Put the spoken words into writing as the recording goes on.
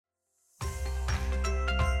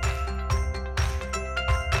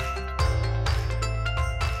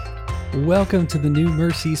Welcome to the New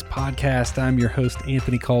Mercies podcast. I'm your host,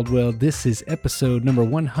 Anthony Caldwell. This is episode number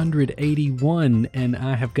 181, and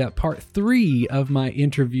I have got part 3 of my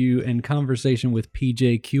interview and conversation with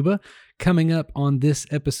PJ Cuba. Coming up on this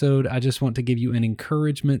episode, I just want to give you an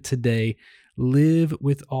encouragement today. Live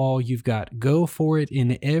with all you've got. Go for it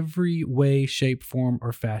in every way, shape, form,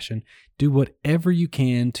 or fashion. Do whatever you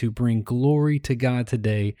can to bring glory to God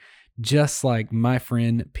today, just like my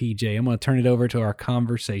friend PJ. I'm going to turn it over to our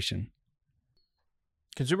conversation.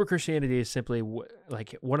 Consumer Christianity is simply what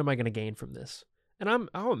am I going to gain from this? And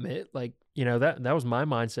I'll admit, that was my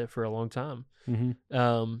mindset for a long time. Mm-hmm.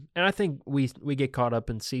 And I think we get caught up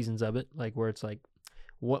in seasons of it, where it's like,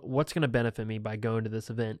 what's going to benefit me by going to this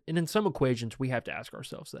event? And in some equations, we have to ask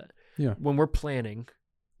ourselves that. Yeah. When we're planning,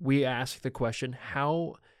 we ask the question,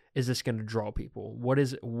 how is this going to draw people? What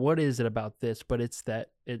is it about this? But it's that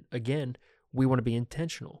again, we want to be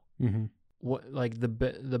intentional. Mm-hmm.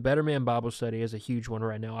 The Better Man Bible Study is a huge one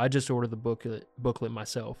right now. I just ordered the booklet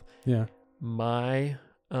myself. Yeah. My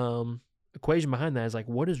equation behind that is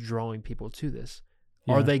what is drawing people to this?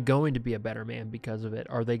 Yeah. Are they going to be a better man because of it?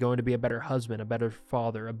 Are they going to be a better husband, a better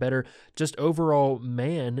father, a better just overall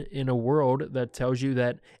man in a world that tells you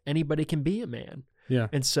that anybody can be a man? Yeah.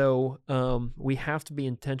 And so we have to be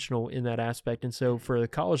intentional in that aspect. And so for the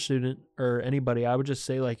college student or anybody, I would just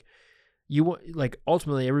say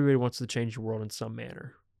ultimately everybody wants to change the world in some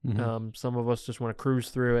manner. Mm-hmm. Some of us just want to cruise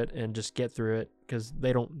through it and just get through it because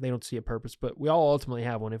they don't see a purpose, but we all ultimately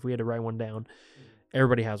have one. If we had to write one down,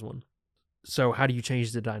 everybody has one. So how do you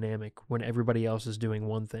change the dynamic when everybody else is doing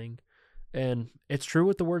one thing? And it's true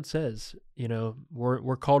what the word says,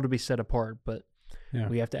 we're called to be set apart, but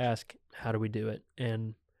we have to ask, how do we do it?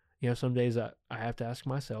 And, some days I have to ask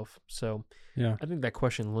myself. So I think that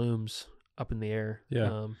question looms up in the air.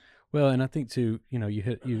 Yeah. Well, and I think too,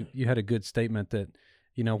 you had a good statement that,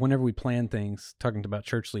 whenever we plan things, talking about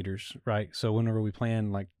church leaders, right? So whenever we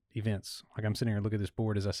plan events, I'm sitting here and look at this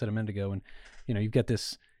board, as I said a minute ago, and, you've got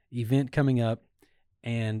this event coming up,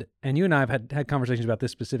 and you and I have had conversations about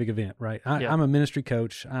this specific event, right? I'm a ministry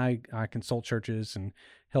coach. I consult churches and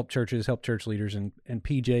help church leaders, and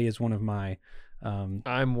PJ is one of my,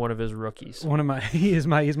 I'm one of his rookies. He's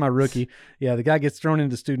my rookie. Yeah, the guy gets thrown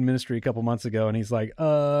into student ministry a couple months ago, and he's like,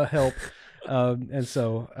 help. And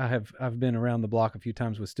so I've been around the block a few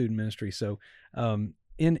times with student ministry. So,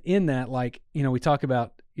 in that, we talk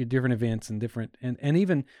about your different events and different, and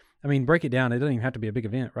even, break it down. It doesn't even have to be a big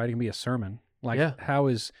event, right? It can be a sermon. How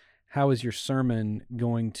is your sermon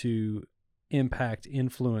going to impact,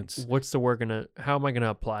 influence? How am I gonna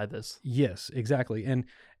apply this? Yes, exactly.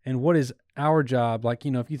 And what is our job?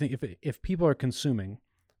 If you think if people are consuming,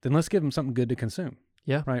 then let's give them something good to consume.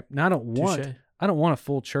 Yeah. Right. Now I don't want a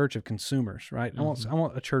full church of consumers, right? Mm-hmm. I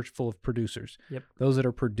want a church full of producers. Yep. Those that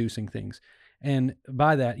are producing things. And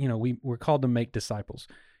by that, we're called to make disciples.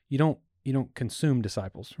 You don't consume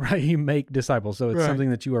disciples, right? You make disciples. So it's something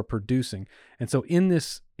that you are producing. And so in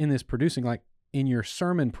this producing, in your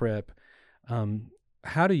sermon prep,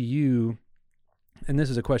 how do you, and this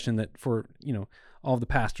is a question that for, all of the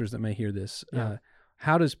pastors that may hear this,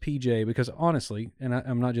 how does PJ, because honestly, and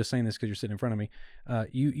I'm not just saying this because you're sitting in front of me,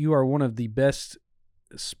 you are one of the best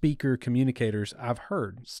speaker communicators I've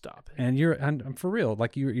heard. Stop it. And I'm for real,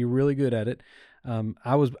 you're really good at it.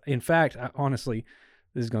 Honestly,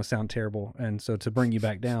 this is going to sound terrible, and so to bring you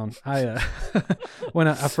back down, when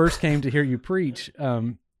I first came to hear you preach,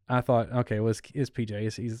 I thought, okay, well, it's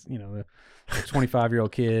PJ. He's the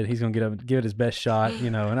 25-year-old kid. He's going to give it his best shot,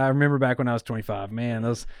 And I remember back when I was 25, man,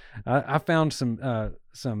 I found some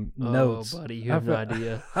notes. Oh, buddy, you have no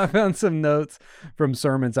idea. I found some notes from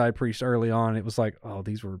sermons I preached early on. It was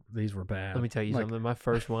these were bad. Let me tell you something. My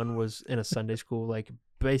first one was in a Sunday school,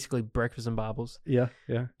 basically breakfast and Bibles. Yeah,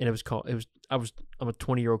 yeah. And I'm a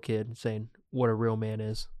 20-year-old kid saying what a real man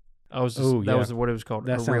is. That was what it was called.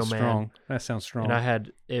 That a real sounds man. Strong. That sounds strong. And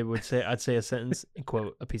I'd say a sentence and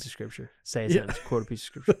quote a piece of scripture. Say a sentence, quote a piece of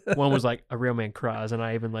scripture. One was a real man cries, and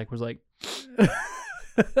I even was like,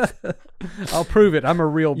 I'll prove it. I'm a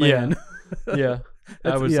real man. Yeah.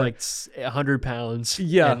 I was 100 pounds.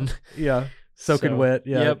 Yeah. Yeah. Soaking wet.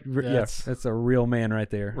 Yeah. Yep. That's a real man right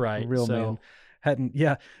there. Right. A real man.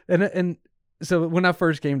 And so when I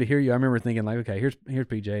first came to hear you, I remember thinking okay, here's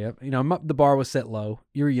PJ. The bar was set low.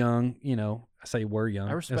 You were young, I say we're young.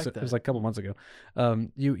 I respect that. It was a couple months ago.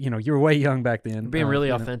 You were way young back then. You're being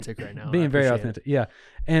really authentic right now. Being very authentic. Yeah.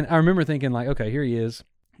 And I remember thinking okay, here he is.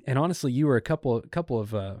 And honestly, you were a couple of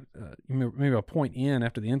maybe a point in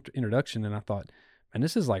after the introduction, and I thought, man,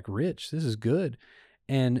 this is rich. This is good.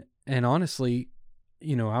 And honestly,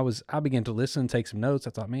 I began to listen, take some notes.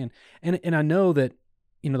 I thought, man, and I know that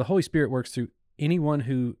the Holy Spirit works through anyone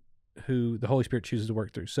who the Holy Spirit chooses to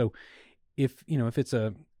work through. So if it's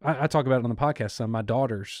I talk about it on the podcast, some my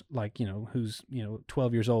daughters, like, who's,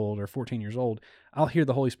 12 years old or 14 years old, I'll hear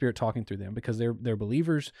the Holy Spirit talking through them because they're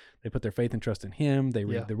believers. They put their faith and trust in Him. They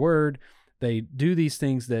read the Word. They do these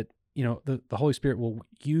things that, the Holy Spirit will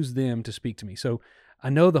use them to speak to me. So I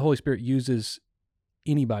know the Holy Spirit uses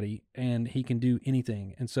anybody and He can do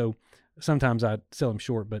anything. And so sometimes I sell Him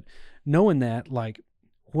short, but knowing that, like,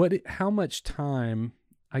 how much time,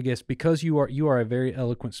 I guess, because you are a very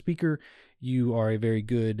eloquent speaker, you are a very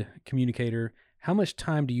good communicator, how much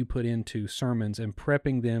time do you put into sermons and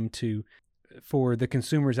prepping them for the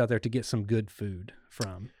consumers out there to get some good food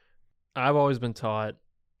from? I've always been taught,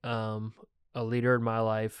 a leader in my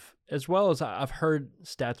life, as well as I've heard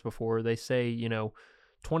stats before. They say,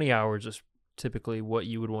 20 hours is typically what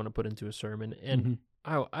you would want to put into a sermon. And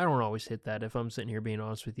I don't always hit that, if I'm sitting here being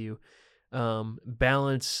honest with you.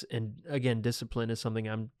 Balance and, again, discipline is something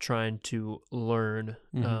I'm trying to learn,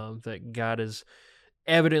 that God has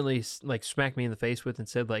evidently like smacked me in the face with and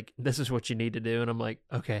said, like, this is what you need to do. And I'm like,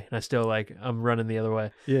 okay. And I still, like, I'm running the other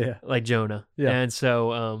way. Yeah. Like Jonah. Yeah. And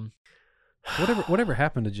so, whatever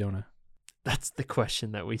happened to Jonah? That's the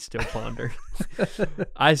question that we still ponder.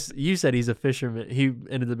 You said he's a fisherman. He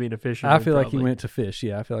ended up being a fisherman. I feel like he went to fish.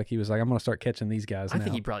 Yeah. I feel like he was like, I'm going to start catching these guys now. I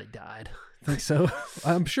think he probably died. Think so?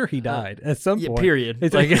 I'm sure he died at some point. Period.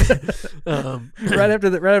 It's like right after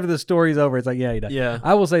the story's over, it's like, yeah, he died. Yeah.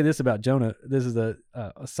 I will say this about Jonah. This is a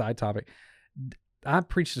side topic. I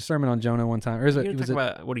preached a sermon on Jonah one time. Or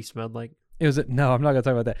about what he smelled like? No, I'm not going to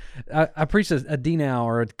talk about that. I preached a D-Now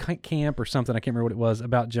or a camp or something. I can't remember what it was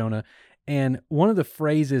about Jonah. And one of the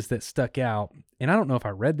phrases that stuck out, and I don't know if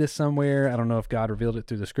I read this somewhere. I don't know if God revealed it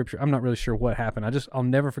through the scripture. I'm not really sure what happened. I'll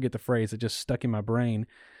never forget the phrase that just stuck in my brain.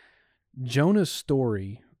 Jonah's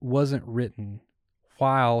story wasn't written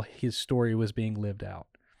while his story was being lived out.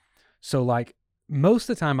 So, like, most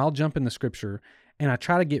of the time I'll jump in the scripture and I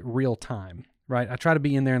try to get real time, right? I try to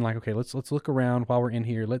be in there and like, okay, let's look around while we're in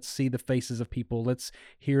here. Let's see the faces of people. Let's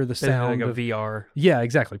hear the sound like of VR. Yeah,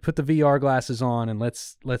 exactly. Put the VR glasses on and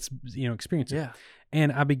let's experience it. Yeah.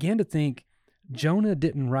 And I began to think, Jonah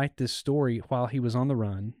didn't write this story while he was on the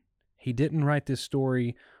run. He didn't write this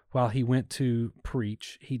story while he went to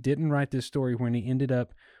preach. He didn't write this story when he ended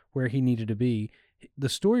up where he needed to be. The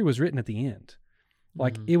story was written at the end.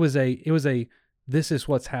 Like it was a this is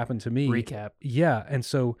what's happened to me recap. Yeah. And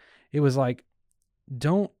so it was like,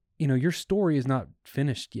 your story is not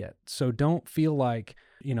finished yet. So don't feel like,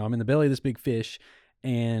 I'm in the belly of this big fish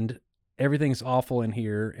and everything's awful in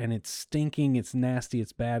here and it's stinking, it's nasty,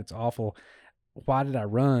 it's bad, it's awful. Why did I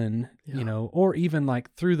run? Yeah. Or even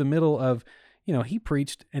like through the middle of, he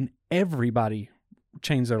preached and everybody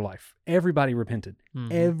changed their life. Everybody repented.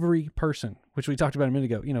 Every person, which we talked about a minute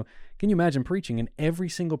ago. Can you imagine preaching and every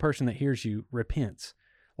single person that hears you repents?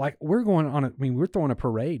 Like we're throwing a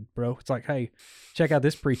parade, bro. It's like, hey, check out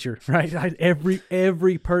this preacher, right? Every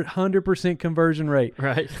 100% conversion rate.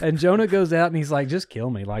 Right. And Jonah goes out and he's like, just kill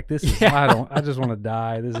me. Like this is, I just want to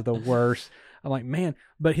die. This is the worst. I'm like, man,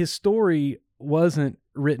 but his story wasn't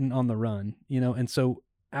written on the run, and so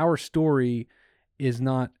our story is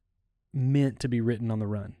not meant to be written on the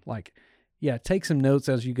run. Like, yeah, take some notes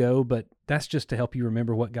as you go, but that's just to help you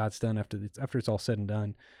remember what God's done after it's all said and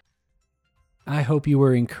done. I hope you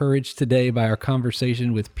were encouraged today by our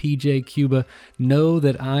conversation with PJ Cuba. Know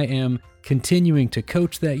that I am continuing to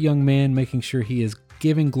coach that young man, making sure he is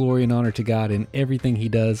giving glory and honor to God in everything he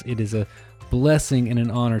does. It is a blessing and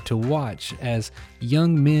an honor to watch as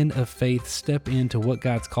young men of faith step into what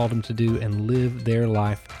God's called them to do and live their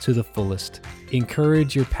life to the fullest.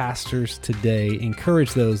 Encourage your pastors today.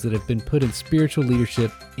 Encourage those that have been put in spiritual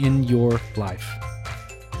leadership in your life.